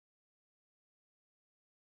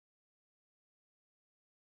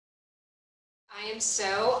I am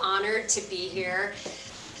so honored to be here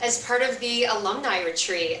as part of the alumni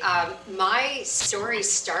retreat. My story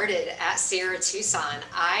started at Sierra Tucson.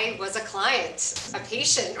 I was a client, a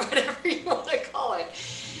patient, whatever you want to call it.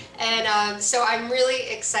 And so I'm really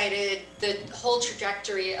excited. The whole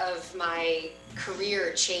trajectory of my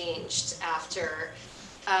career changed after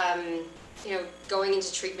going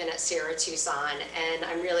into treatment at Sierra Tucson. And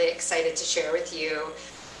I'm really excited to share with you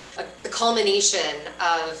the culmination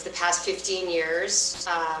of the past 15 years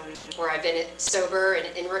where I've been sober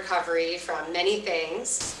and in recovery from many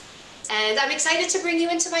things. And I'm excited to bring you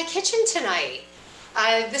into my kitchen tonight.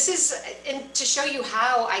 This is to show you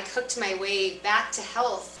how I cooked my way back to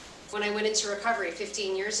health when I went into recovery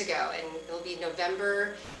 15 years ago, and it'll be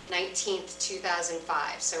November 19th,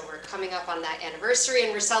 2005. So we're coming up on that anniversary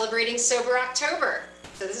and we're celebrating Sober October.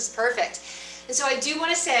 So this is perfect. And so I do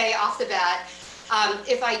want to say off the bat,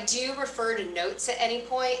 if I do refer to notes at any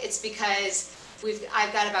point, it's because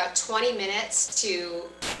I've got about 20 minutes to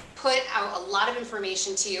put out a lot of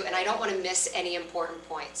information to you, and I don't want to miss any important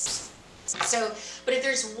points. But if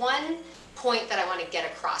there's one point that I want to get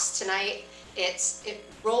across tonight, it's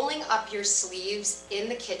rolling up your sleeves in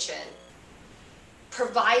the kitchen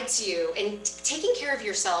provides you, and taking care of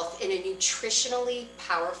yourself in a nutritionally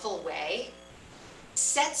powerful way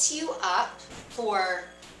sets you up for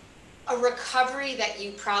a recovery that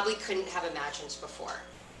you probably couldn't have imagined before.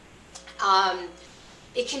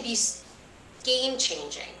 It can be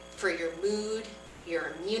game-changing for your mood,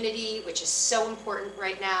 your immunity, which is so important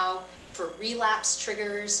right now, for relapse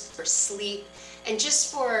triggers, for sleep, and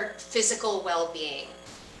just for physical well-being.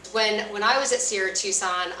 When I was at Sierra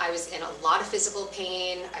Tucson, I was in a lot of physical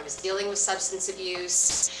pain. I was dealing with substance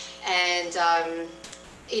abuse, and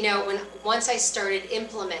once I started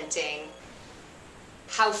implementing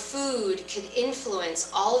how food could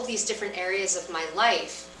influence all of these different areas of my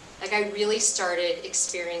life, like I really started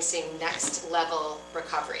experiencing next level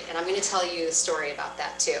recovery. And I'm going to tell you a story about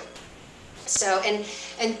that too. So, and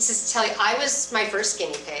to tell you, I was my first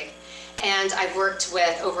guinea pig, and I've worked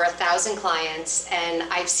with over 1,000 clients, and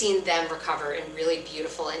I've seen them recover in really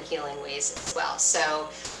beautiful and healing ways as well. So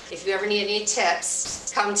if you ever need any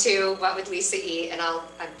tips, come to What Would Lisa Eat, and I'm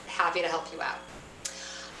happy to help you out.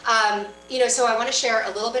 So I want to share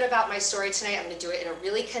a little bit about my story tonight. I'm going to do it in a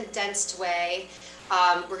really condensed way.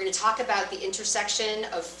 We're going to talk about the intersection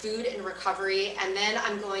of food and recovery, and then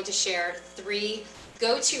I'm going to share 3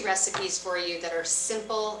 go-to recipes for you that are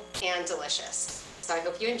simple and delicious. So I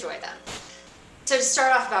hope you enjoy them. So to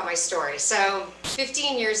start off about my story, so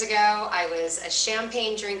 15 years ago, I was a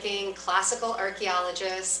champagne-drinking classical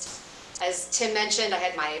archaeologist. As Tim mentioned, I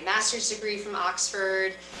had my master's degree from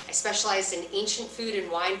Oxford. I specialized in ancient food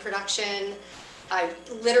and wine production. I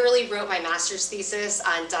literally wrote my master's thesis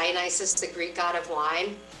on Dionysus, the Greek god of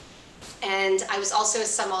wine. And I was also a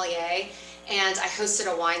sommelier, and I hosted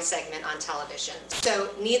a wine segment on television.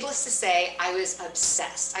 So needless to say, I was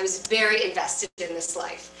obsessed. I was very invested in this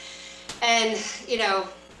life. And,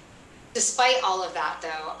 despite all of that,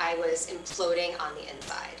 though, I was imploding on the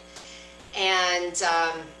inside. And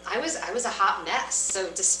I was a hot mess. So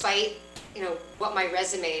despite what my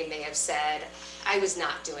resume may have said, I was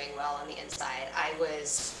not doing well on the inside. I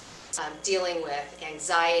was dealing with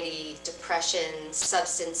anxiety, depression,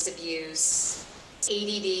 substance abuse,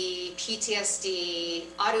 ADD, PTSD,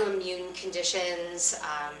 autoimmune conditions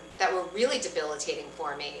that were really debilitating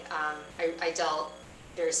for me. I dealt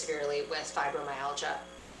very severely with fibromyalgia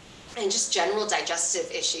and just general digestive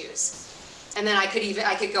issues. And then I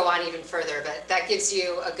could go on even further, but that gives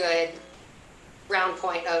you a good round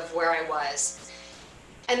point of where I was.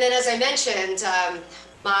 And then, as I mentioned,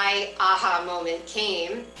 my aha moment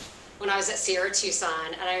came when I was at Sierra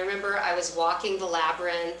Tucson, and I remember I was walking the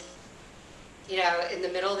labyrinth, in the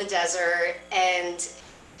middle of the desert, and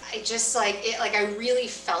I just I really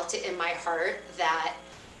felt it in my heart that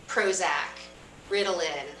Prozac,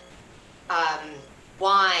 Ritalin,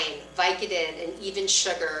 wine, Vicodin, and even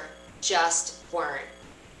sugar just weren't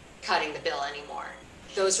cutting the bill anymore.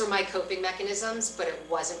 Those were my coping mechanisms, but it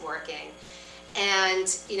wasn't working.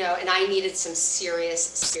 And, and I needed some serious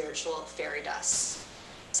spiritual fairy dust.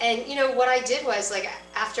 And, what I did was,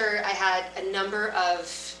 after I had a number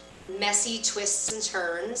of messy twists and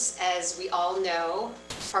turns, as we all know,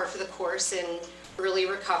 par for the course in early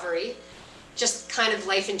recovery, just kind of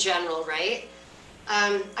life in general, right?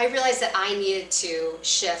 I realized that I needed to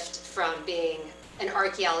shift from being an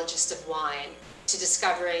archaeologist of wine to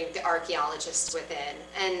discovering the archaeologist within.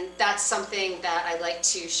 And that's something that I like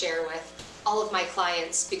to share with all of my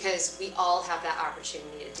clients, because we all have that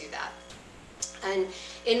opportunity to do that. And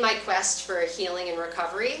in my quest for healing and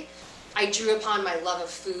recovery, I drew upon my love of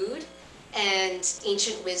food and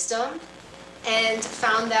ancient wisdom, and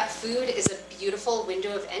found that food is a beautiful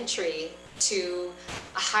window of entry to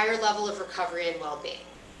a higher level of recovery and well-being.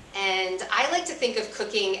 And I like to think of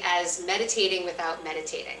cooking as meditating without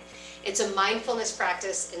meditating. It's a mindfulness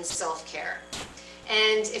practice in self-care.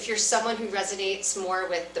 And if you're someone who resonates more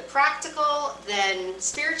with the practical than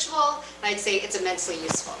spiritual, I'd say it's immensely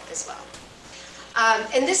useful as well.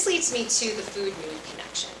 And this leads me to the food-mood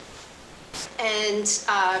connection. And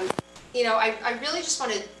I really just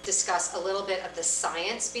want to discuss a little bit of the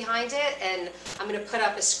science behind it, and I'm going to put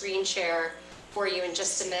up a screen share for you in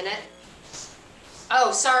just a minute.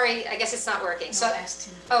 Oh, sorry, I guess it's not working. No, so, ask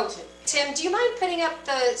Tim. oh, Tim, do you mind putting up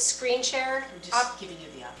the screen share? I'm just giving you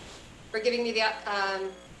the option. We're giving me the,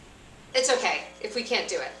 it's okay if we can't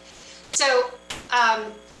do it. So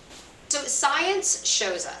science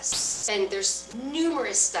shows us, and there's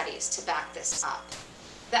numerous studies to back this up,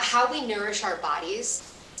 that how we nourish our bodies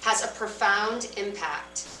has a profound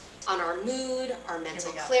impact on our mood, our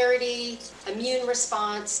mental clarity, immune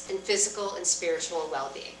response, and physical and spiritual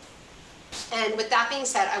well-being. And with that being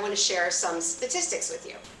said, I want to share some statistics with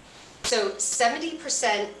you. So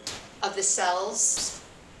 70% of the cells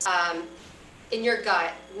in your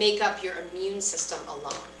gut make up your immune system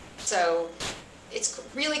alone. So it's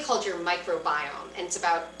really called your microbiome, and it's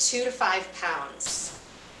about 2 to 5 pounds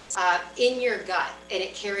in your gut, and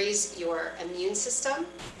it carries your immune system,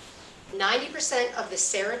 90% of the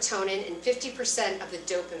serotonin, and 50% of the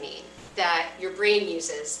dopamine that your brain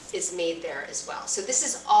uses is made there as well. So this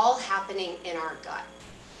is all happening in our gut.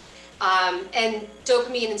 And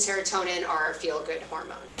dopamine and serotonin are feel-good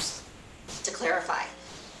hormones, to clarify.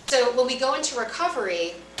 So when we go into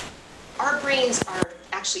recovery, our brains are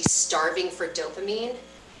actually starving for dopamine,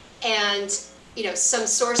 and some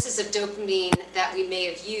sources of dopamine that we may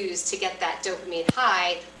have used to get that dopamine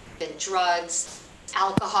high have been drugs,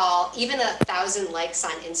 alcohol, even 1,000 likes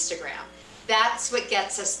on Instagram. That's what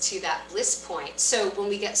gets us to that bliss point. So when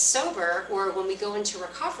we get sober or when we go into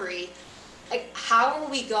recovery, how are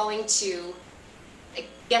we going to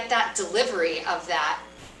get that delivery of that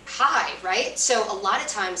high, right? So a lot of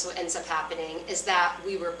times what ends up happening is that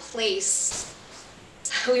we replace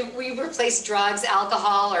drugs,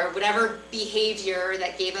 alcohol, or whatever behavior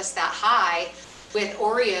that gave us that high with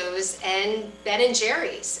Oreos and Ben &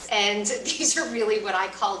 Jerry's. And these are really what I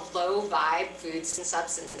call low vibe foods and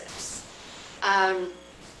substances.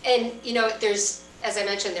 There's, as I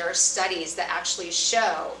mentioned, there are studies that actually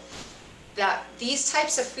show that these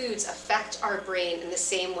types of foods affect our brain in the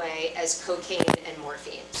same way as cocaine and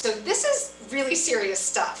morphine. So this is really serious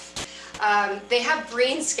stuff. They have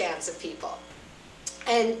brain scans of people.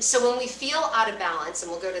 And so when we feel out of balance,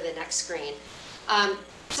 and we'll go to the next screen,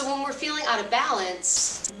 so when we're feeling out of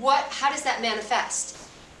balance, how does that manifest?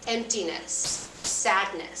 Emptiness,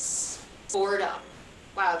 sadness, boredom.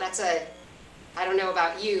 Wow, I don't know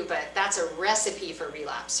about you, but that's a recipe for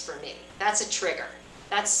relapse for me. That's a trigger.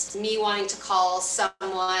 That's me wanting to call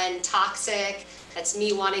someone toxic. That's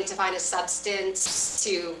me wanting to find a substance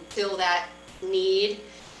to fill that need.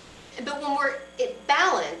 But when we're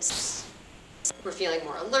balanced, we're feeling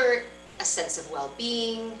more alert, a sense of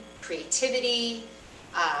well-being, creativity,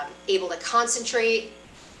 able to concentrate.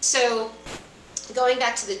 So going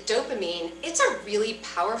back to the dopamine, it's a really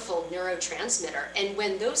powerful neurotransmitter. And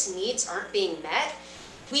when those needs aren't being met,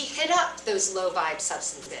 we hit up those low vibe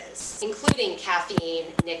substances, including caffeine,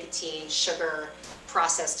 nicotine, sugar,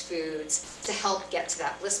 processed foods, to help get to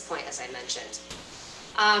that bliss point, as I mentioned.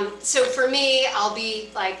 So for me, I'll be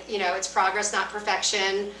like, it's progress, not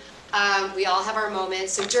perfection. We all have our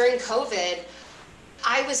moments. So during COVID,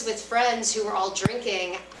 I was with friends who were all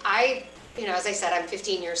drinking. As I said, I'm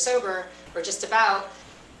 15 years sober, or just about.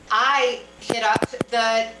 I hit up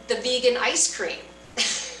the vegan ice cream.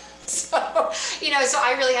 So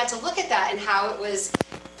I really had to look at that and how it was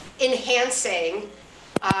enhancing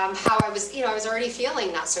how I was already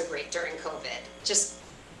feeling not so great during COVID, just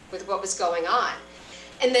with what was going on.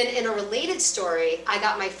 And then in a related story, I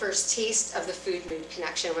got my first taste of the food-mood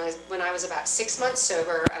connection when I was about 6 months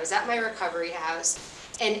sober. I was at my recovery house,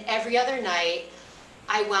 and every other night,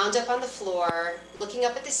 I wound up on the floor, looking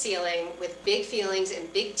up at the ceiling with big feelings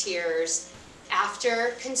and big tears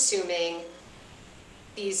after consuming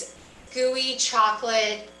these gooey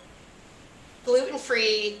chocolate,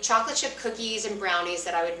 gluten-free chocolate chip cookies and brownies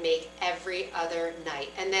that I would make every other night.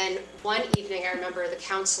 And then one evening, I remember the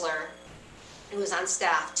counselor who was on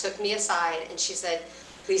staff took me aside and she said,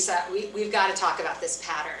 "Lisa, we've got to talk about this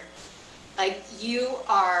pattern. Like, you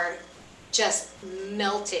are just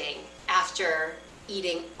melting after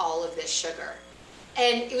eating all of this sugar."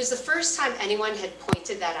 And it was the first time anyone had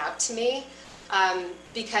pointed that out to me.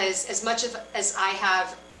 because as much as I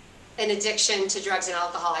have an addiction to drugs and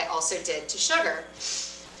alcohol, I also did to sugar,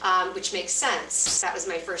 which makes sense. That was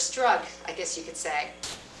my first drug, I guess you could say.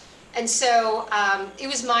 And so it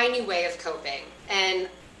was my new way of coping. And,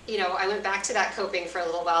 you know, I went back to that coping for a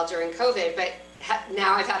little while during COVID, but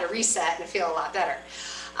now I've had a reset and I feel a lot better.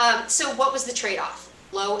 So what was the trade-off?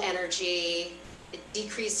 Low energy, it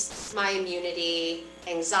decreased my immunity,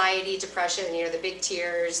 anxiety, depression, you know, the big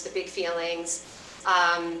tears, the big feelings,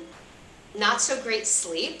 not so great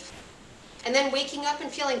sleep, and then waking up and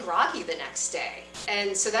feeling groggy the next day.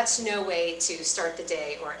 And so that's no way to start the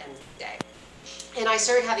day or end the day. And I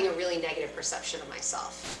started having a really negative perception of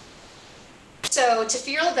myself. So to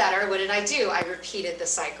feel better, what did I do? I repeated the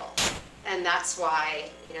cycle. And that's why,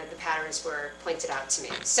 you know, the patterns were pointed out to me.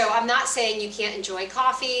 So I'm not saying you can't enjoy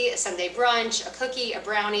coffee, a Sunday brunch, a cookie, a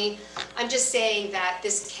brownie. I'm just saying that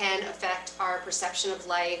this can affect our perception of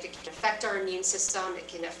life. It can affect our immune system. It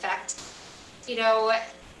can affect, you know,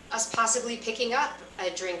 us possibly picking up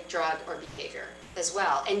a drink, drug, or behavior as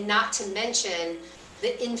well. And not to mention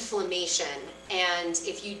the inflammation. And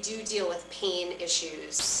if you do deal with pain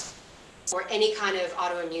issues or any kind of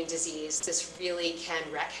autoimmune disease, this really can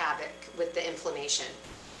wreak havoc with the inflammation.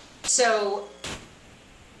 So,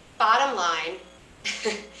 bottom line,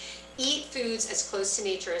 eat foods as close to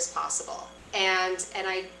nature as possible. And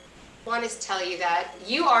I want to tell you that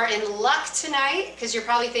you are in luck tonight, because you're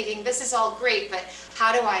probably thinking, this is all great, but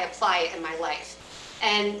how do I apply it in my life?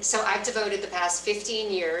 And so I've devoted the past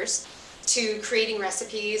 15 years to creating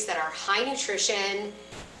recipes that are high nutrition,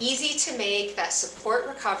 easy to make, that support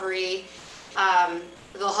recovery.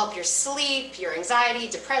 They'll help your sleep, your anxiety,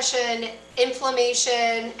 depression,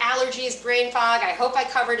 inflammation, allergies, brain fog. I hope I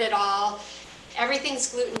covered it all.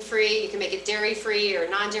 Everything's gluten-free. You can make it dairy-free or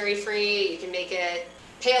non-dairy free. You can make it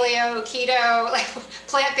paleo, keto, like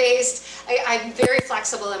plant-based. I'm very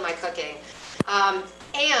flexible in my cooking.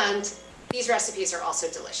 And these recipes are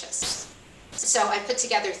also delicious. So I put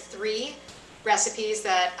together 3 recipes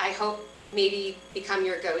that I hope maybe become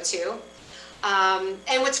your go-to.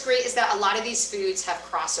 And what's great is that a lot of these foods have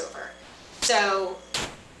crossover. So,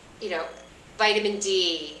 you know, vitamin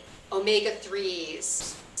D,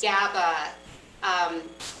 omega-3s, GABA,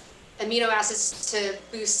 amino acids to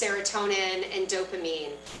boost serotonin and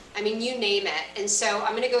dopamine. I mean, you name it. And so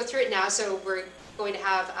I'm going to go through it now. So we're going to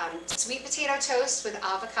have sweet potato toast with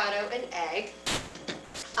avocado and egg.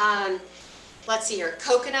 Let's see here,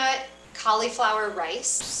 coconut cauliflower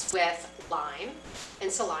rice with lime and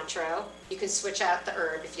cilantro. You can switch out the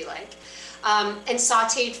herb if you like. And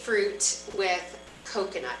sauteed fruit with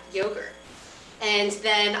coconut yogurt. And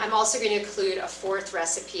then I'm also going to include a 4th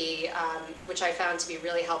recipe, which I found to be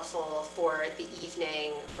really helpful for the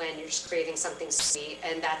evening when you're just craving something sweet.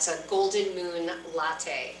 And that's a golden moon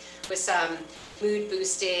latte with some mood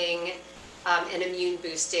boosting and immune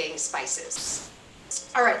boosting spices.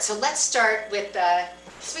 All right, so let's start with the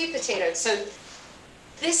sweet potato. So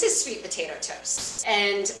this is sweet potato toast.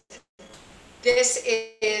 And this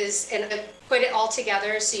is, and I put it all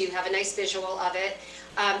together so you have a nice visual of it.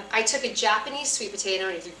 I took a Japanese sweet potato,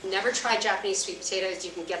 and if you've never tried Japanese sweet potatoes,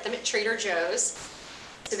 you can get them at Trader Joe's.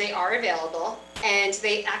 So they are available, and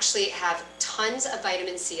they actually have tons of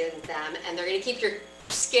vitamin C in them, and they're going to keep your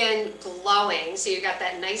skin glowing, so you've got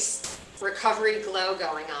that nice recovery glow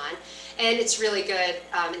going on. And it's really good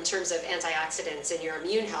in terms of antioxidants and your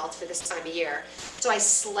immune health for this time of year. So I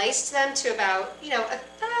sliced them to about, you know,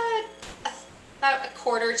 about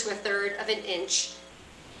 1/4 to 1/3 of an inch.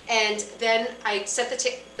 And then I set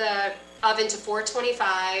the oven to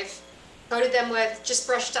 425, coated them with, just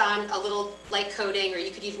brushed on a little light coating, or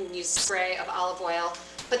you could even use spray of olive oil.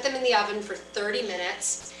 Put them in the oven for 30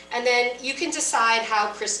 minutes. And then you can decide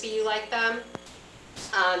how crispy you like them.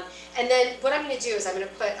 And then what I'm going to do is I'm going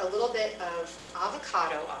to put a little bit of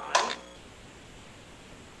avocado on.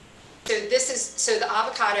 So the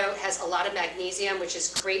avocado has a lot of magnesium, which is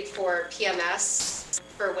great for PMS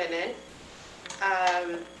for women.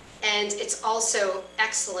 And it's also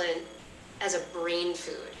excellent as a brain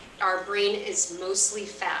food. Our brain is mostly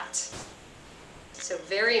fat, so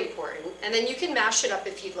very important. And then you can mash it up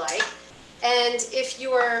if you'd like. And if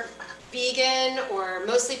you're vegan or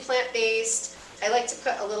mostly plant-based, I like to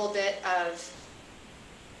put a little bit of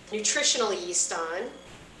Nutritionally yeast on,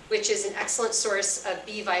 which is an excellent source of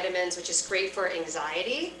B vitamins, which is great for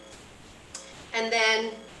anxiety. And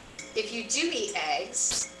then if you do eat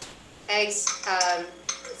eggs, it's an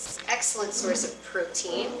excellent source of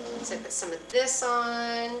protein. So I put some of this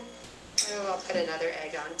on. Oh, I'll put another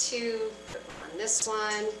egg on too. Put on this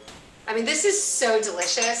one. I mean, this is so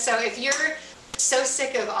delicious. So if you're so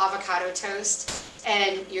sick of avocado toast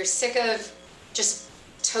and you're sick of just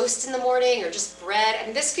toast in the morning or just bread. I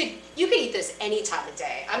mean, you could eat this any time of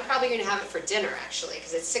day. I'm probably going to have it for dinner actually,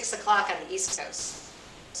 because it's 6 o'clock on the East Coast.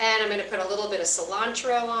 And I'm going to put a little bit of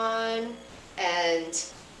cilantro on, and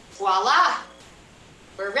voila,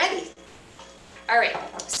 we're ready. All right,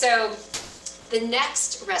 so the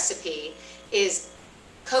next recipe is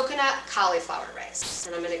coconut cauliflower rice.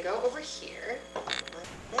 And I'm going to go over here.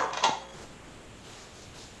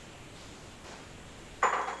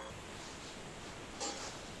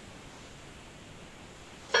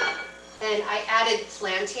 And I added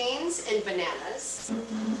plantains and bananas.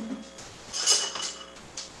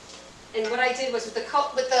 And what I did was with the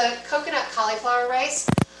coconut cauliflower rice,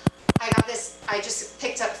 I just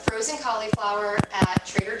picked up frozen cauliflower at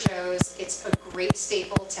Trader Joe's. It's a great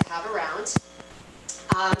staple to have around.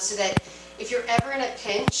 So that if you're ever in a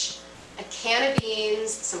pinch, a can of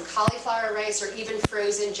beans, some cauliflower rice, or even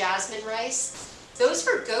frozen jasmine rice, those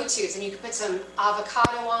are go-tos. And you can put some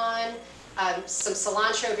avocado on, some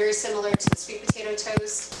cilantro, very similar to the sweet potato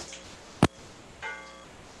toast.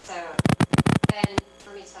 So, and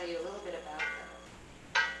let me tell you a little bit about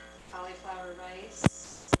the cauliflower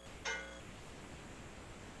rice.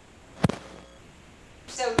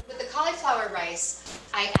 So with the cauliflower rice,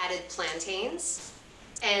 I added plantains,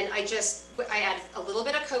 and I added a little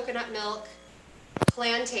bit of coconut milk,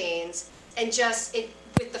 plantains, and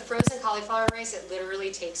with the frozen cauliflower rice, it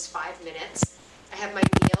literally takes 5 minutes. I have my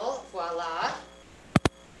meal, voila.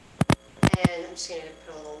 And I'm just going to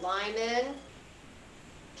put a little lime in.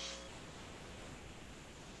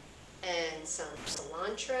 And some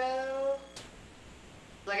cilantro.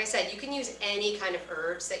 Like I said, you can use any kind of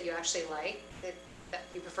herbs that you actually like, that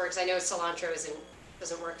you prefer, because I know cilantro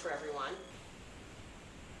doesn't work for everyone.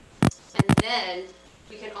 And then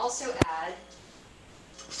we can also add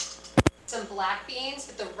some black beans,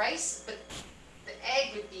 but the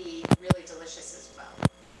egg would be really delicious as well.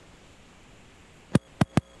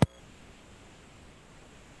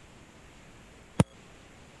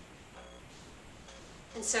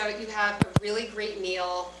 And so you have a really great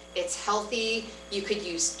meal. It's healthy. You could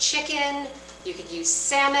use chicken, you could use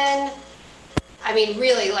salmon. I mean,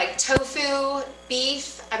 really, like tofu,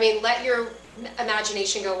 beef. I mean, let your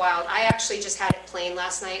imagination go wild. I actually just had it plain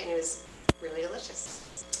last night, and it was really delicious.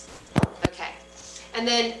 Okay. And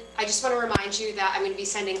then I just want to remind you that I'm going to be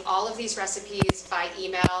sending all of these recipes by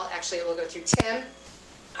email. Actually, it will go through Tim.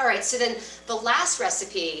 All right, so then the last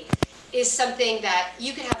recipe is something that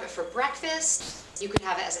you could have it for breakfast, you could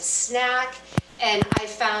have it as a snack, and I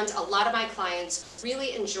found a lot of my clients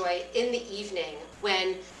really enjoy in the evening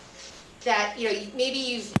when maybe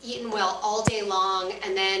you've eaten well all day long,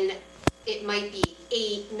 and then it might be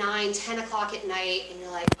 8, 9, 10 o'clock at night, and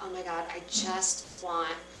you're like, oh my God, I just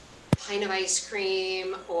want a pint of ice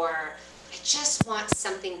cream, or I just want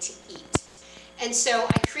something to eat. And so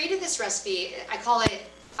I created this recipe. I call it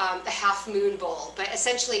the half moon bowl, but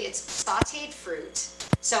essentially it's sauteed fruit.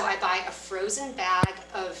 So I buy a frozen bag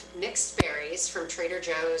of mixed berries from Trader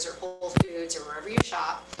Joe's or Whole Foods or wherever you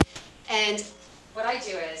shop. And what I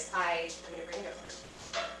do is I'm going to bring it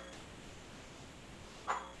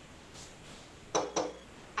over.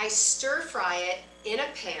 I stir fry it in a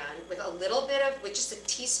pan with just a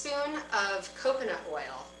teaspoon of coconut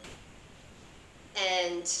oil,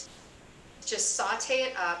 and just saute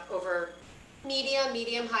it up over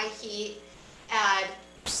medium-high heat. Add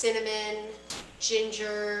cinnamon,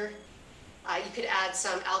 ginger. You could add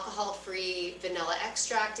some alcohol-free vanilla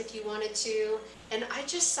extract if you wanted to. And I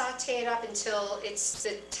just saute it up until it's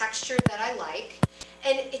the texture that I like.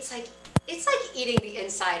 And it's like eating the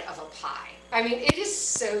inside of a pie. I mean, it is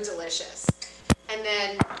so delicious. And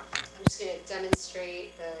then I'm just going to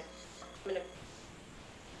demonstrate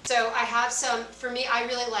so I have some, for me, I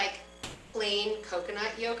really like plain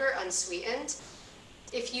coconut yogurt, unsweetened.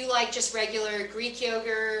 If you like just regular Greek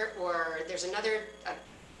yogurt, or there's another,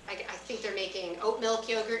 I think they're making oat milk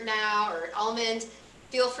yogurt now, or almond,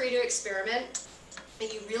 feel free to experiment.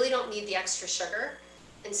 And you really don't need the extra sugar.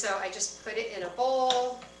 And so I just put it in a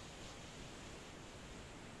bowl.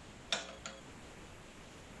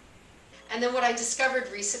 And then what I discovered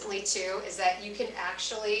recently too is that you can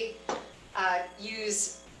actually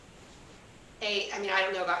use I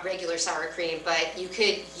don't know about regular sour cream, but you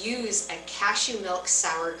could use a cashew milk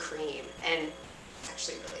sour cream, and it's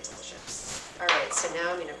actually really delicious. All right, so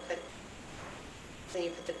now I'm going to then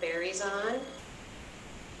you put the berries on.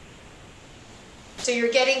 So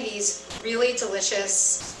you're getting these really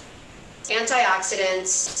delicious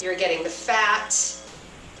antioxidants. You're getting the fat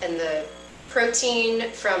and the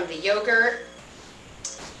protein from the yogurt.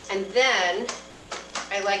 And then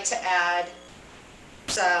I like to add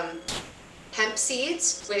some hemp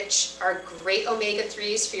seeds, which are great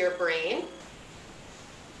omega-3s for your brain.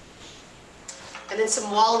 And then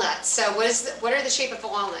some walnuts. So what are the shape of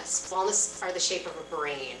walnuts? Walnuts are the shape of a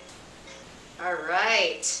brain. All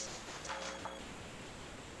right.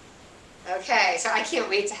 Okay, so I can't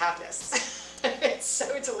wait to have this. It's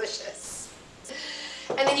so delicious.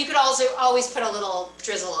 And then you could also always put a little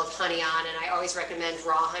drizzle of honey on, and I always recommend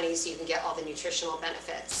raw honey so you can get all the nutritional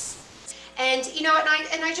benefits. And you know,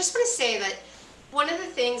 and I just want to say that one of the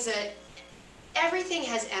things that everything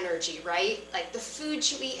has energy, right? Like the food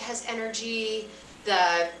you eat has energy,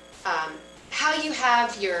 the how you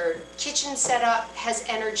have your kitchen set up has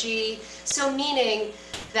energy. So meaning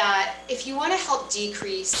that if you want to help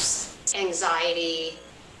decrease anxiety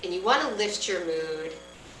and you want to lift your mood,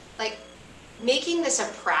 like making this a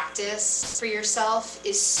practice for yourself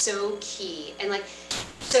is so key. And like,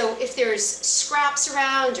 so if there's scraps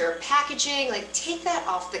around or packaging, like take that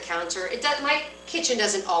off the counter. My kitchen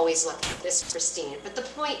doesn't always look this pristine, but the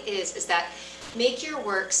point is that make your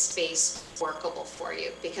workspace workable for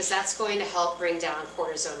you, because that's going to help bring down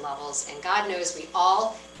cortisol levels. And God knows we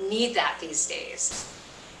all need that these days.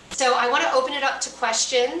 So I want to open it up to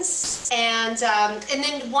questions. And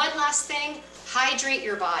then one last thing, hydrate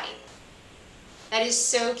your body. That is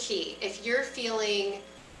so key. If you're feeling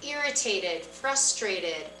irritated,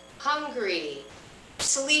 frustrated, hungry,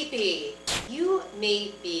 sleepy, you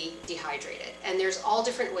may be dehydrated. And there's all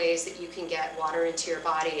different ways that you can get water into your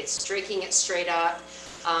body. It's drinking it straight up.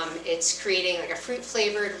 It's creating like a fruit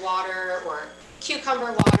flavored water or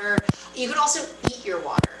cucumber water. You could also eat your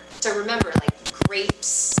water. So remember, like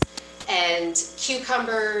grapes and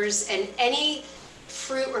cucumbers and any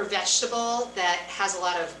fruit or vegetable that has a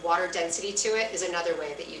lot of water density to it is another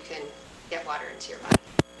way that you can get water into your body.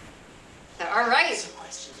 So, all right.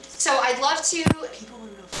 So I'd love to. People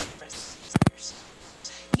want to know recipes.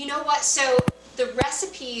 You know what? So the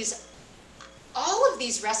recipes, all of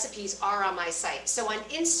these recipes are on my site. So on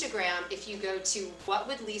Instagram, if you go to What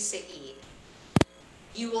Would Lisa Eat,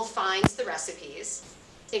 you will find the recipes.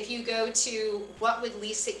 If you go to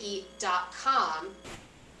whatwouldlisaeat.com,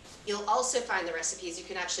 you'll also find the recipes. You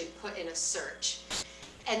can actually put in a search.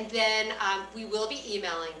 And then we will be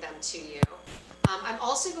emailing them to you. I'm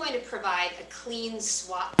also going to provide a clean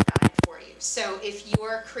swap guide for you. So if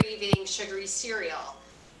you're craving sugary cereal,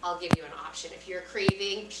 I'll give you an option. If you're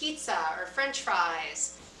craving pizza or French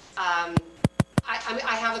fries, I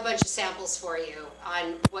have a bunch of samples for you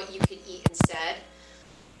on what you can eat instead.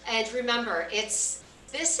 And remember, this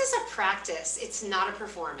is a practice. It's not a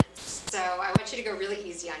performance. So I want you to go really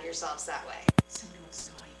easy on yourselves that way. Somebody wants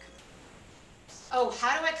to know how you cook. Oh,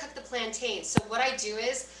 how do I cook the plantain? So what I do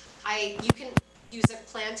is, you can use a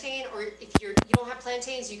plantain, or if you don't have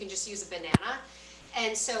plantains, you can just use a banana.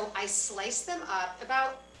 And so I slice them up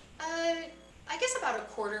about, I guess about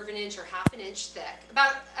 1/4 of an inch or 1/2 inch thick.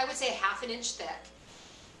 I would say 1/2 inch thick.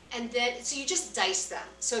 And then, so you just dice them.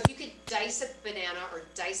 So if you could dice a banana or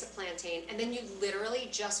dice a plantain, and then you literally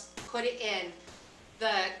just put it in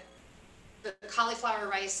the cauliflower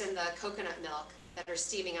rice and the coconut milk that are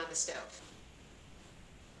steaming on the stove.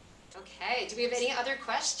 Okay, do we have any other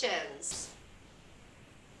questions?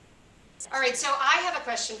 All right, so I have a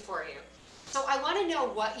question for you. So I want to know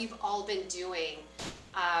what you've all been doing.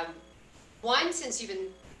 One, since you've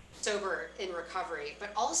been sober in recovery,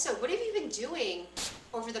 but also what have you been doing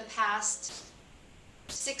over the past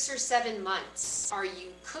 6 or 7 months? Are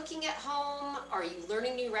you cooking at home? Are you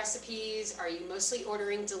learning new recipes? Are you mostly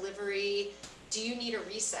ordering delivery? Do you need a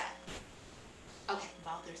reset? Okay.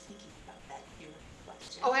 While they're thinking about that, your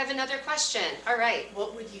question. Oh, I have another question. All right.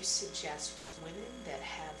 What would you suggest for women that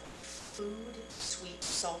have food, sweet,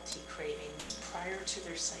 salty cravings prior to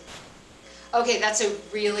their cycle? Okay, that's a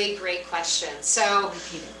really great question. So,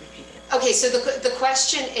 Repeat it. okay, so the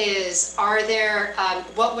question is,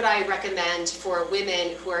 what would I recommend for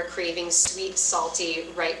women who are craving sweet, salty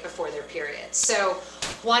right before their period? So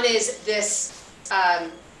one is this,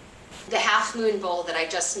 the half moon bowl that I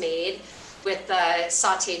just made with the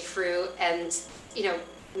sauteed fruit, and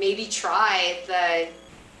maybe try the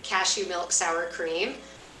cashew milk sour cream.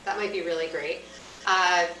 That might be really great.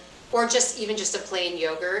 Or even just a plain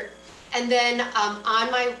yogurt. And then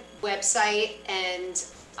on my website and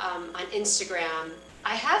on Instagram,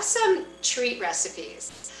 I have some treat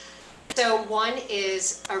recipes. So one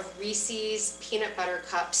is a Reese's peanut butter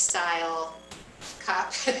cup style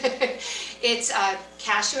cup. It's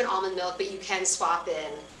cashew and almond milk, but you can swap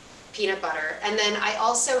in peanut butter. And then I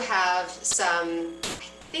also have some,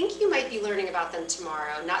 I think you might be learning about them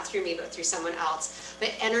tomorrow, not through me, but through someone else,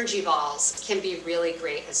 but energy balls can be really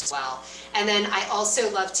great as well. And then I also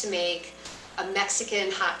love to make a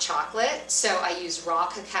Mexican hot chocolate. So I use raw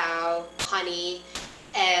cacao, honey,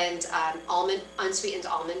 and unsweetened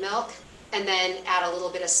almond milk, and then add a little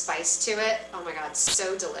bit of spice to it. Oh my God,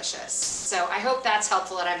 so delicious. So I hope that's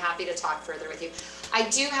helpful, and I'm happy to talk further with you. I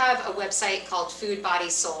do have a website called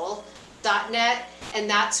FOOD.BODY.SOUL.net, and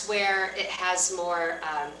that's where it has more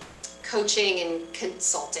coaching and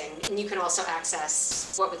consulting, and you can also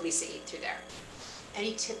access What Would Lisa Eat through there.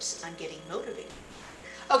 Any tips on getting motivated?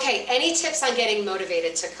 Okay, any tips on getting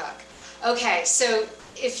motivated to cook? Okay, so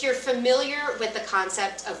if you're familiar with the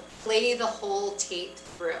concept of play the whole tape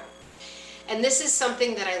through, and this is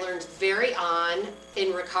something that I learned very on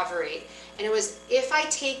in recovery, and it was, if I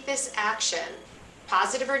take this action,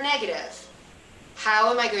 positive or negative,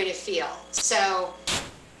 how am I going to feel? So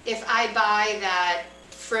if I buy that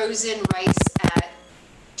frozen rice at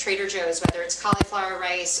Trader Joe's, whether it's cauliflower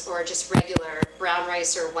rice or just regular brown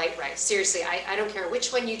rice or white rice, seriously, I don't care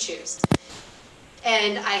which one you choose,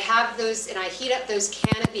 and I have those, and I heat up those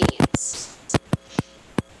can of beans,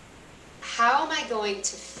 how am I going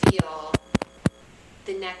to feel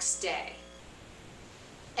the next day?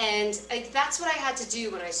 And that's what I had to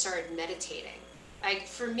do when I started meditating.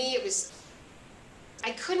 For me, it was,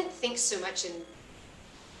 I couldn't think so much in,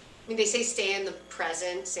 I mean, they say stay in the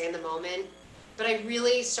present, stay in the moment, but I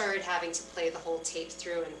really started having to play the whole tape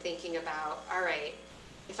through and thinking about, all right,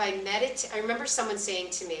 if I meditate, I remember someone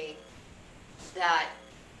saying to me that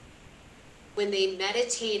when they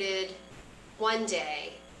meditated one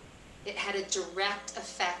day, it had a direct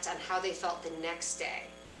effect on how they felt the next day.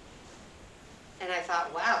 And I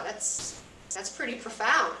thought, wow, that's pretty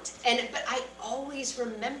profound. But I always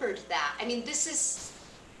remembered that. I mean, this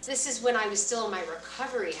is when I was still in my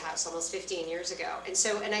recovery house almost 15 years ago. And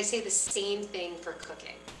I say the same thing for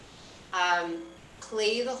cooking.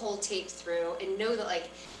 Play the whole tape through and know that, like,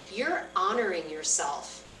 you're honoring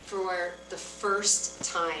yourself for the first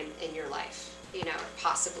time in your life,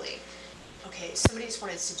 possibly. Okay, somebody just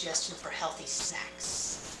wanted a suggestion for healthy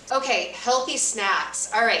snacks. Okay, healthy snacks.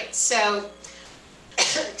 All right, so,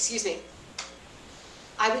 excuse me.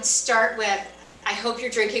 I would start with, I hope you're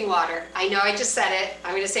drinking water. I know I just said it.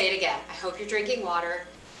 I'm going to say it again. I hope you're drinking water.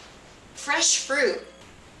 Fresh fruit.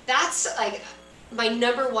 That's like my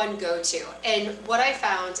number one go-to. And what I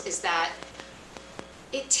found is that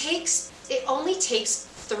it only takes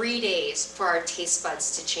 3 days for our taste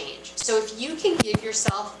buds to change. So if you can give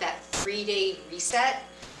yourself that 3-day reset,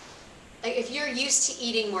 like if you're used to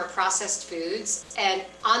eating more processed foods, and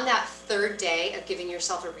on that 3rd day of giving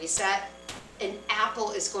yourself a reset, an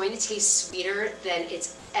apple is going to taste sweeter than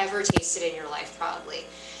it's ever tasted in your life, probably.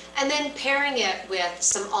 And then pairing it with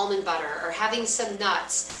some almond butter or having some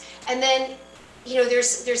nuts. And then,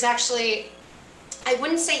 there's actually, I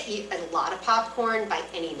wouldn't say eat a lot of popcorn by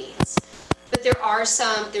any means, but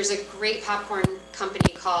there's a great popcorn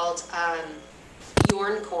company called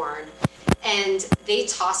York Corn, and they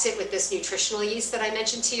toss it with this nutritional yeast that I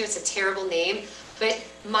mentioned to you. It's a terrible name, but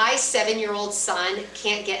my 7-year-old son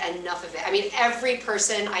can't get enough of it. I mean, every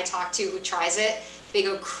person I talk to who tries it, they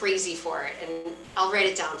go crazy for it, and I'll write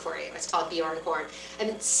it down for you. It's called York Corn.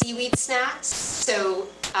 And seaweed snacks, so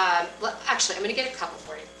actually, I'm gonna get a couple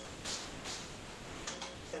for you.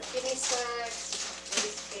 So kidney snacks,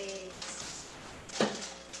 rice cakes.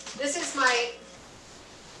 This is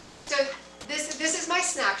my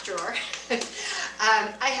snack drawer.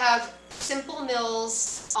 I have Simple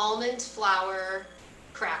Mills almond flour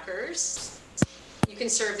crackers. You can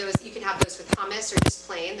serve those, you can have those with hummus or just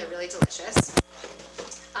plain, they're really delicious.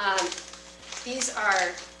 These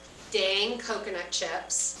are Dang coconut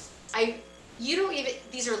chips.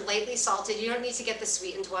 These are lightly salted, you don't need to get the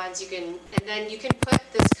sweetened ones. And then you can put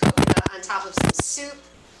this coconut on top of some soup,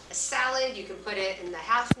 a salad, you can put it in the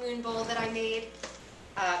half moon bowl that I made.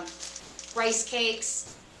 Rice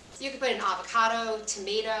cakes, you can put an avocado,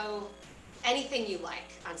 tomato, anything you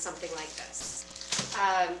like on something like this.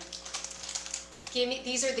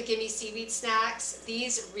 These are the Gimme Seaweed snacks.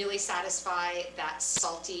 These really satisfy that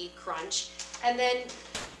salty crunch. And then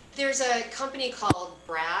there's a company called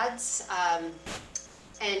Brad's,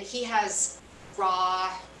 and he has raw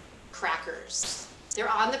crackers. They're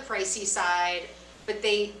on the pricey side, but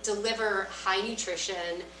they deliver high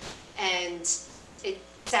nutrition, and it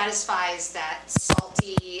satisfies that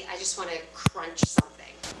salty, I just want to crunch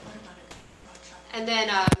something. What about a raw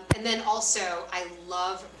chocolate? And then also, I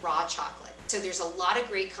love raw chocolate. So there's a lot of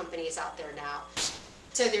great companies out there now.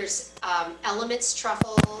 So there's Elements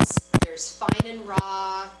Truffles, there's Fine and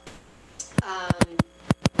Raw,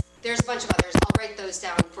 there's a bunch of others. I'll write those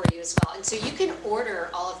down for you as well. And so you can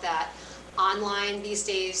order all of that online these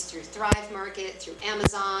days through Thrive Market, through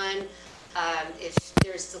Amazon, If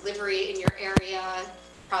there's delivery in your area,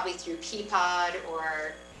 probably through Peapod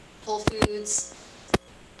or Whole Foods,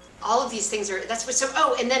 all of these things are, that's what, so,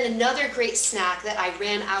 oh, and then another great snack that I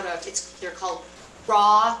ran out of, they're called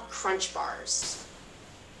raw crunch bars.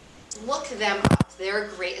 Look them up, they're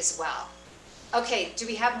great as well. Okay, do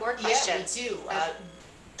we have more questions? Yeah, we do.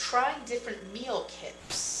 Trying different meal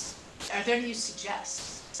kits. Are there any you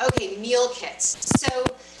suggest? Okay, meal kits. So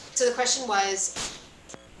the question was,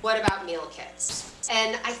 what about meal kits?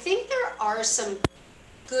 And I think there are some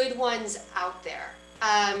good ones out there.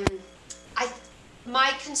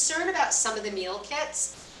 My concern about some of the meal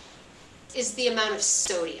kits is the amount of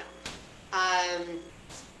sodium,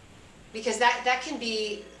 because that can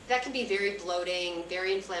be very bloating,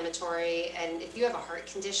 very inflammatory, and if you have a heart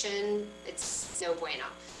condition, it's no bueno.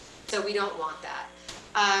 So we don't want that.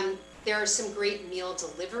 There are some great meal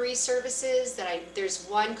delivery services there's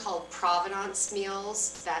one called Provenance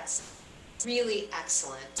Meals that's really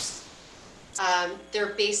excellent.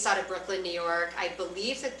 They're based out of Brooklyn, New York. I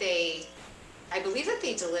believe that they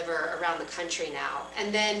deliver around the country now.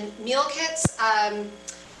 And then meal kits,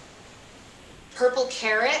 Purple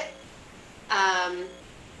Carrot,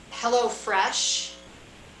 Hello Fresh,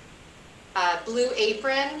 Blue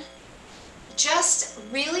Apron. Just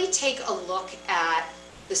really take a look at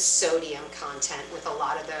the sodium content with a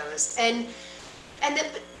lot of those. And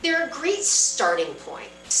they're a great starting point.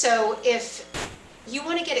 So if you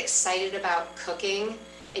want to get excited about cooking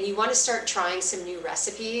and you want to start trying some new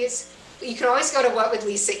recipes, you can always go to What Would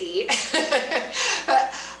Lisa Eat?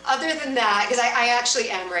 But other than that, because I actually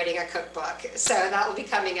am writing a cookbook, so that will be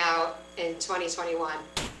coming out in 2021.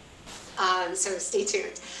 So stay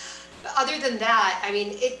tuned. But other than that, I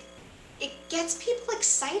mean, it gets people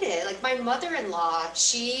excited. Like my mother-in-law,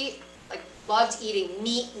 she loved eating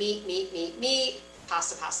meat,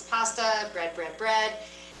 pasta, bread.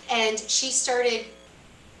 And she started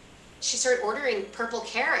ordering Purple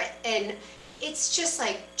Carrot, and it's just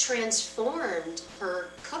transformed her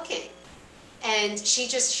cooking. And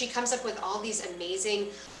she comes up with all these amazing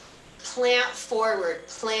plant-forward,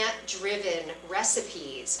 plant-driven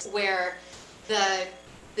recipes where the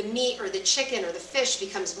meat or the chicken or the fish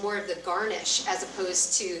becomes more of the garnish as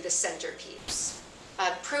opposed to the centerpiece.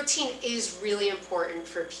 Protein is really important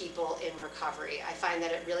for people in recovery. I find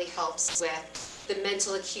that it really helps with the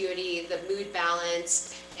mental acuity, the mood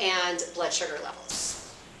balance, and blood sugar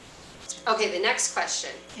levels. Okay, the next question.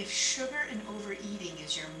 If sugar and overeating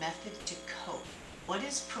is your method to cope, what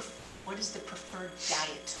is the preferred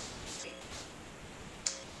diet?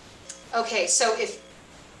 Okay, so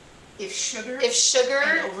if sugar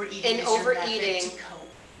and overeating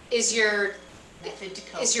is your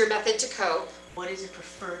method to cope, what is a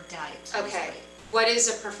preferred diet to lose weight? What is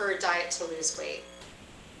a preferred diet to lose weight?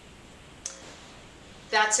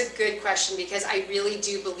 That's a good question, because I really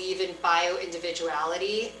do believe in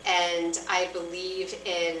bio-individuality, and I believe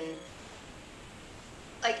in,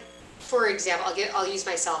 for example, I'll use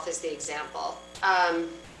myself as the example.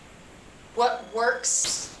 What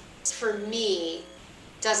works for me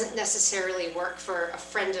doesn't necessarily work for a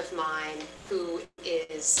friend of mine who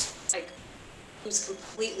is who's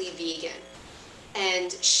completely vegan.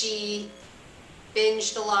 And she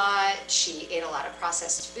binged a lot, she ate a lot of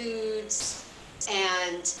processed foods,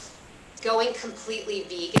 and going completely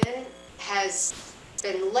vegan has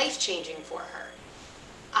been life-changing for her.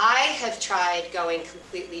 I have tried going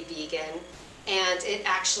completely vegan, and it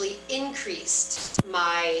actually increased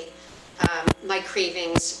my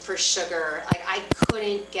cravings for sugar. I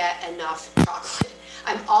couldn't get enough chocolate.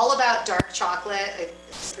 I'm all about dark chocolate,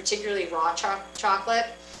 particularly raw chocolate.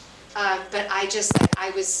 But I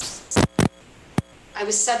was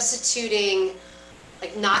substituting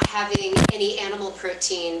not having any animal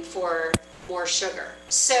protein for more sugar.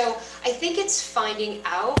 So I think it's finding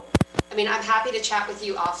out. I mean, I'm happy to chat with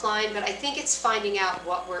you offline, but I think it's finding out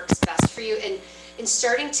what works best for you and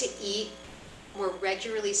starting to eat more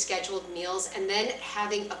regularly scheduled meals, and then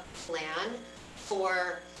having a plan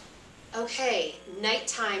for, okay,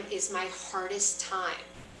 nighttime is my hardest time.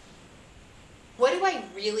 What do I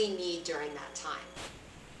really need during that time?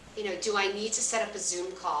 Do I need to set up a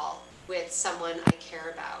Zoom call with someone I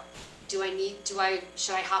care about?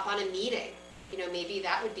 Should I hop on a meeting? Maybe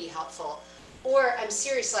that would be helpful. Or I'm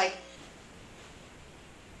serious,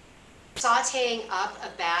 sauteing up a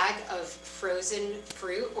bag of frozen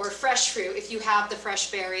fruit or fresh fruit. If you have the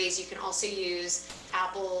fresh berries, you can also use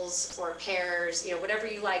apples or pears, whatever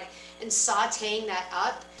you like, and sauteing that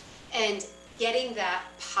up and getting that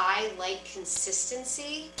pie-like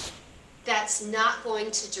consistency that's not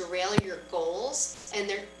going to derail your goals, and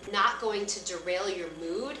they're not going to derail your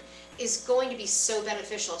mood, is going to be so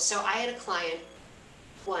beneficial. So I had a client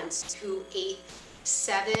once who ate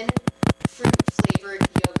 7 fruit-flavored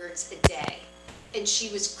yogurts a day, and she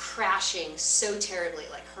was crashing so terribly,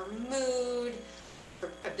 like her mood, her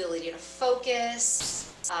ability to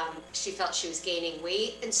focus. She felt she was gaining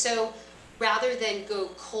weight, and so rather than go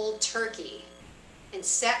cold turkey and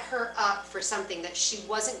set her up for something that she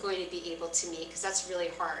wasn't going to be able to meet, because that's really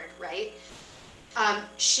hard, right?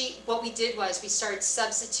 What we did was we started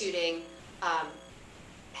substituting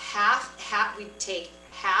we'd take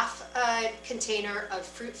half a container of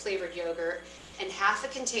fruit-flavored yogurt and half a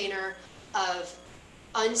container of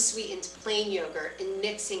unsweetened plain yogurt and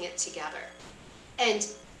mixing it together. And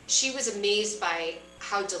she was amazed by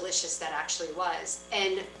how delicious that actually was.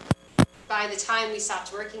 And by the time we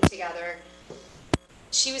stopped working together,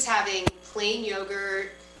 she was having plain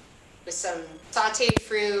yogurt with some sauteed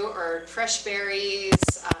fruit or fresh berries.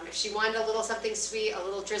 If she wanted a little something sweet, a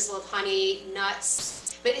little drizzle of honey,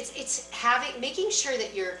 nuts. But it's making sure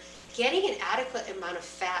that you're getting an adequate amount of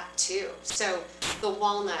fat too. So the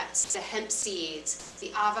walnuts, the hemp seeds,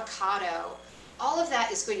 the avocado, all of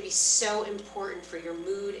that is going to be so important for your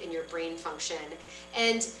mood and your brain function.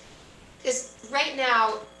 And because right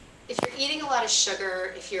now, if you're eating a lot of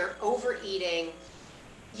sugar, if you're overeating,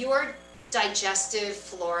 your digestive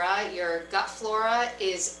flora, your gut flora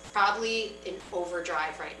is probably in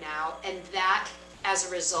overdrive right now, and that as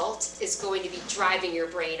a result is going to be driving your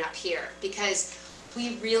brain up here, because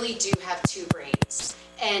we really do have 2 brains,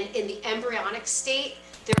 and in the embryonic state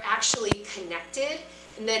they're actually connected,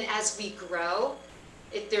 and then as we grow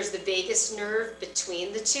there's the vagus nerve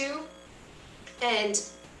between the 2,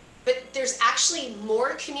 but there's actually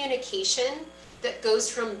more communication that goes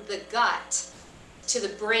from the gut to the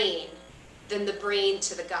brain than the brain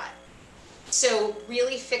to the gut. So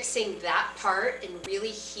really fixing that part and really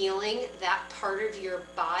healing that part of your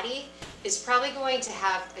body is probably going to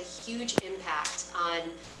have a huge impact on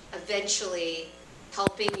eventually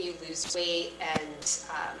helping you lose weight and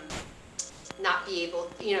not be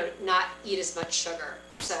able, not eat as much sugar.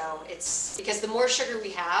 So it's because the more sugar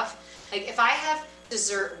we have, like if I have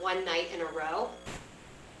dessert one night in a row,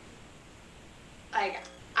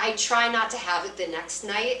 I try not to have it the next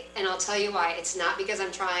night, and I'll tell you why. It's not because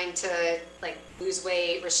I'm trying to lose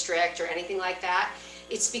weight, restrict, or anything like that.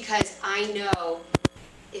 It's because I know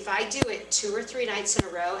if I do it 2 or 3 nights in a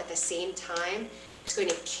row at the same time, it's going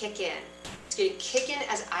to kick in. It's going to kick in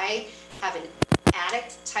as I have an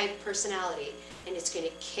addict type personality, and it's going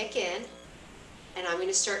to kick in, and I'm going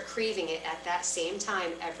to start craving it at that same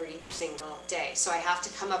time every single day. So I have to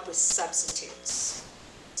come up with substitutes.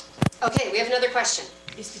 Okay, we have another question.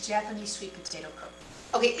 Is the Japanese sweet potato cooked?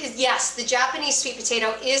 Okay, yes, the Japanese sweet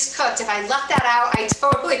potato is cooked. If I left that out, I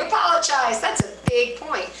totally apologize. That's a big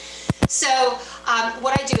point. So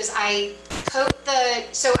what I do is I coat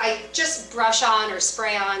so I just brush on or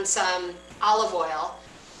spray on some olive oil,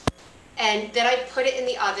 and then I put it in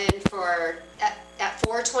the oven at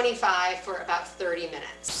 425 for about 30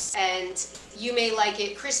 minutes. And you may like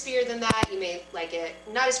it crispier than that. You may like it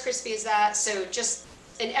not as crispy as that. So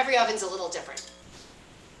and every oven's a little different.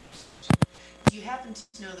 Do you happen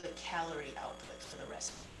to know the calorie output for the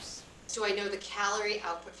recipes? Do I know the calorie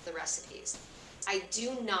output for the recipes? I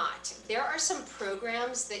do not. There are some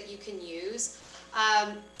programs that you can use.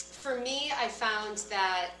 For me, I found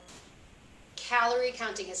that calorie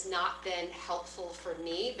counting has not been helpful for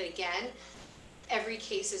me, but again, every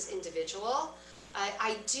case is individual.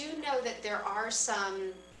 I do know that there are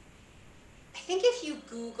some, I think if you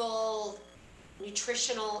Google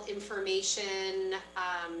nutritional information,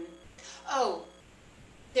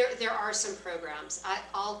 there are some programs.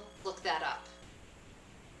 I'll look that up.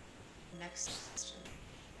 Next question.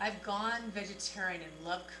 I've gone vegetarian and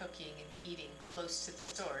love cooking and eating close to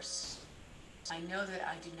the source. I know that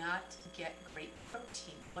I do not get great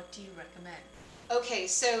protein. What do you recommend? Okay,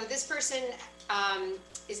 so this person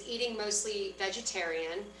is eating mostly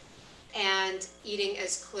vegetarian and eating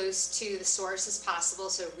as close to the source as possible,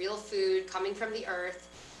 so real food coming from the earth.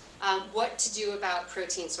 What to do about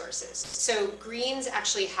protein sources. So greens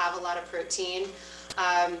actually have a lot of protein.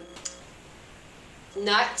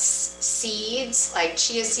 Nuts, seeds, like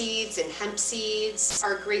chia seeds and hemp seeds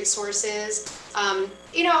are great sources.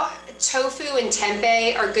 Tofu and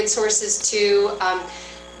tempeh are good sources too.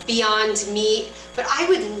 Beyond meat, but I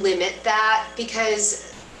would limit that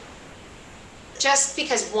because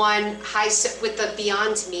with the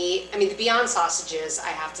Beyond Meat, the Beyond sausages, I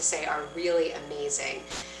have to say, are really amazing.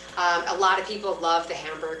 A lot of people love the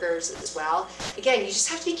hamburgers as well. Again, you just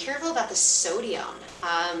have to be careful about the sodium.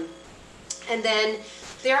 And then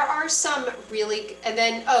There are some really, and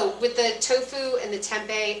then, oh, with the tofu and the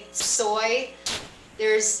tempeh soy,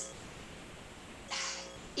 there's,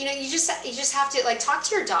 you just have to like talk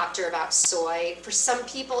to your doctor about soy. For some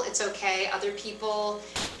people it's okay, other people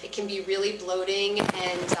it can be really bloating,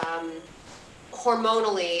 and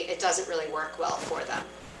hormonally it doesn't really work well for them.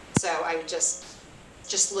 So I would just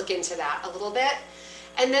look into that a little bit.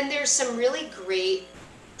 And then there's some really great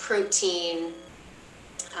protein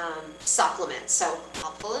supplements. So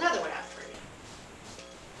I'll pull another one out for you.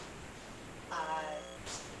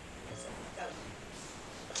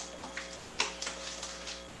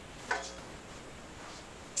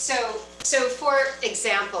 So for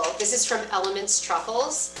example, this is from Elements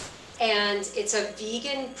Truffles, and it's a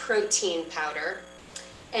vegan protein powder,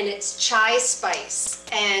 and it's chai spice.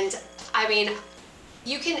 And I mean,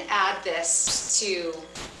 you can add this to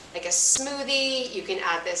like a smoothie, you can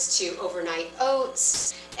add this to overnight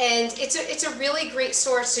oats, and it's a really great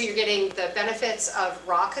source. So you're getting the benefits of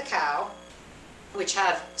raw cacao, which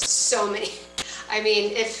have so many, I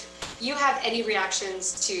mean, if you have any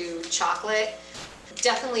reactions to chocolate,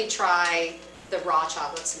 definitely try the raw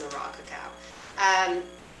chocolates and the raw cacao. I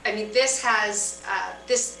mean, this is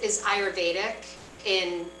Ayurvedic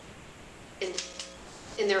in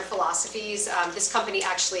their philosophies. This company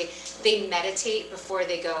actually, they meditate before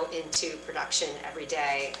they go into production every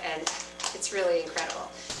day, and it's really incredible.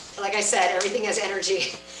 Like I said, everything has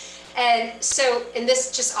energy. And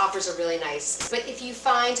this just offers a really nice, but if you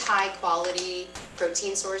find high quality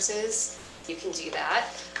protein sources, you can do that.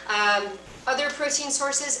 Other protein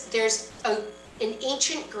sources, there's an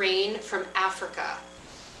ancient grain from Africa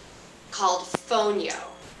called fonio,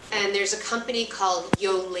 and there's a company called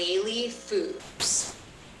Yolele Foods.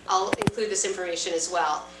 I'll include this information as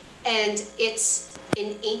well. And it's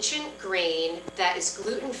an ancient grain that is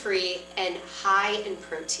gluten-free and high in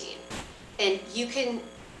protein. And you can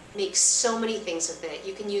make so many things with it.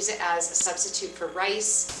 You can use it as a substitute for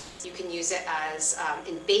rice. You can use it as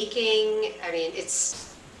in baking. I mean, it's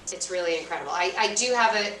really incredible. I do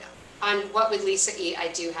have it on What Would Lisa Eat. I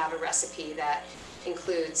do have a recipe that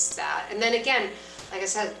includes that. And then again, like I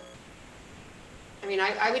said, I mean,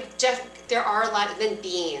 there are a lot, then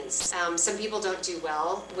beans. Some people don't do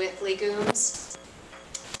well with legumes.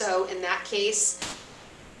 So in that case,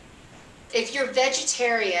 if you're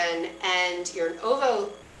vegetarian and you're an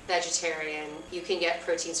ovo-vegetarian, you can get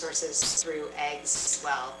protein sources through eggs as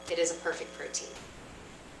well. It is a perfect protein.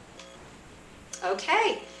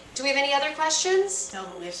 Okay. Do we have any other questions? No,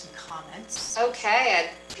 but we have some comments.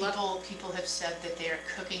 Okay. People have said that they're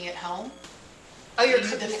cooking at home. Oh, you're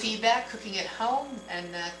cooking. The feedback, cooking at home,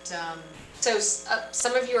 and that. So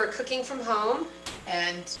some of you are cooking from home,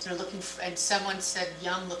 and they're looking. And someone said,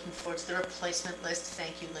 "Yum, looking forward to the replacement list."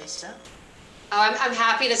 Thank you, Lisa. Oh, I'm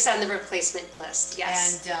happy to send the replacement list.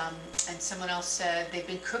 Yes. And someone else said they've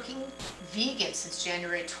been cooking vegan since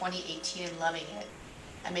January 2018 and loving it.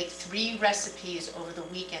 I make 3 recipes over the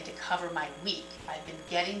weekend to cover my week. I've been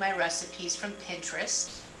getting my recipes from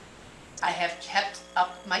Pinterest. I have kept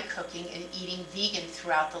up my cooking and eating vegan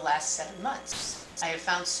throughout the last 7 months. I have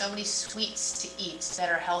found so many sweets to eat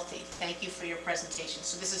that are healthy. Thank you for your presentation.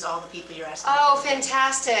 So this is all the people you're asking. Oh,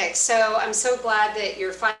 fantastic. So I'm so glad that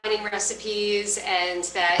you're finding recipes and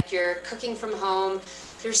that you're cooking from home.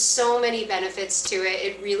 There's so many benefits to it.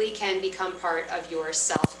 It really can become part of your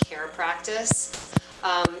self-care practice.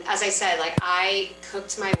 As I said, like I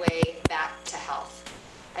cooked my way back to health.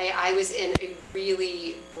 I was in a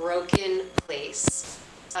really broken place.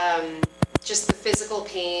 Just the physical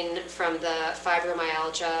pain from the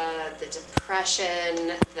fibromyalgia, the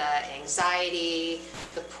depression, the anxiety,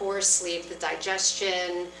 the poor sleep, the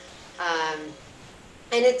digestion,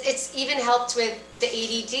 and it's even helped with the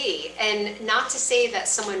ADD. And not to say that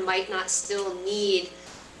someone might not still need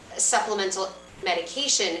supplemental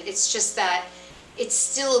medication, it's just that it's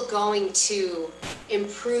still going to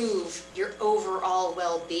improve your overall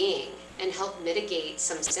well-being and help mitigate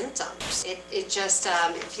some symptoms. It just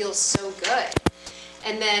it feels so good.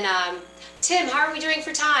 And then Tim, how are we doing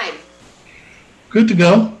for time? Good to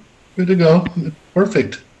go. Good to go.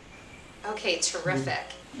 Perfect. Okay,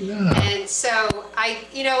 terrific. Yeah. And so I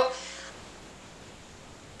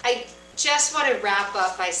just want to wrap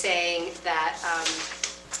up by saying that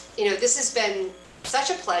this has been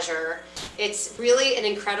such a pleasure. It's really an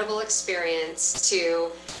incredible experience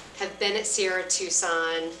to have been at Sierra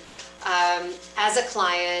Tucson as a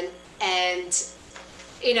client, and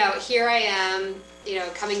here I am,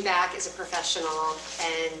 coming back as a professional,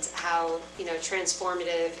 and how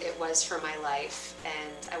transformative it was for my life.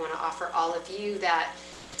 And I want to offer all of you that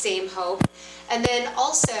same hope. And then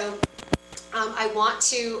also, I want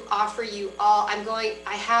to offer you all,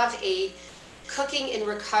 I have a Cooking in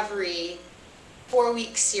Recovery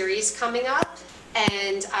 4-week series coming up,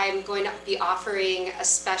 and I'm going to be offering a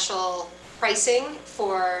special pricing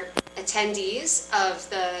for attendees of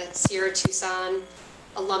the Sierra Tucson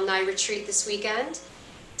Alumni Retreat this weekend.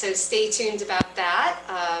 So stay tuned about that.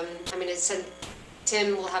 I'm going to send,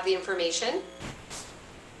 Tim will have the information.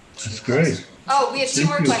 That's great. Oh, we have two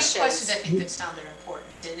more Thank you. questions. Two questions I think that sounded important,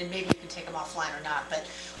 and maybe you can take them offline or not, but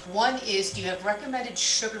one is, do you have recommended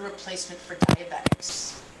sugar replacement for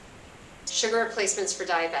diabetics? Sugar replacements for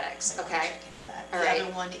diabetics, okay. The All right.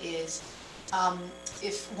 other one is,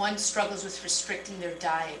 if one struggles with restricting their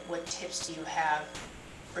diet, what tips do you have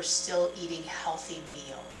for still eating healthy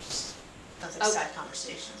meals? Sounds like side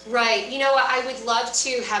conversations. Right, you know what, I would love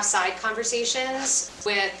to have side conversations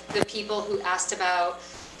with the people who asked about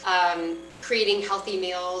creating healthy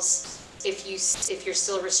meals if you're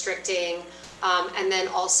still restricting, and then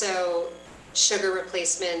also sugar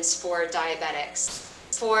replacements for diabetics.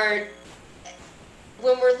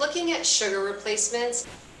 When we're looking at sugar replacements,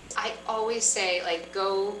 I always say, like,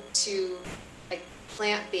 go to like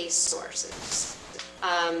plant-based sources.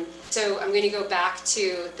 So I'm going to go back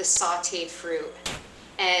to the sautéed fruit,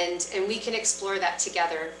 and we can explore that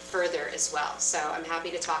together further as well. So I'm happy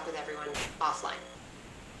to talk with everyone offline.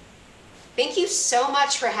 Thank you so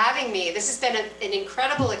much for having me. This has been an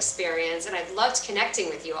incredible experience, and I've loved connecting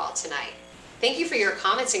with you all tonight. Thank you for your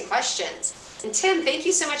comments and questions. And Tim, thank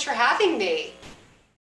you so much for having me.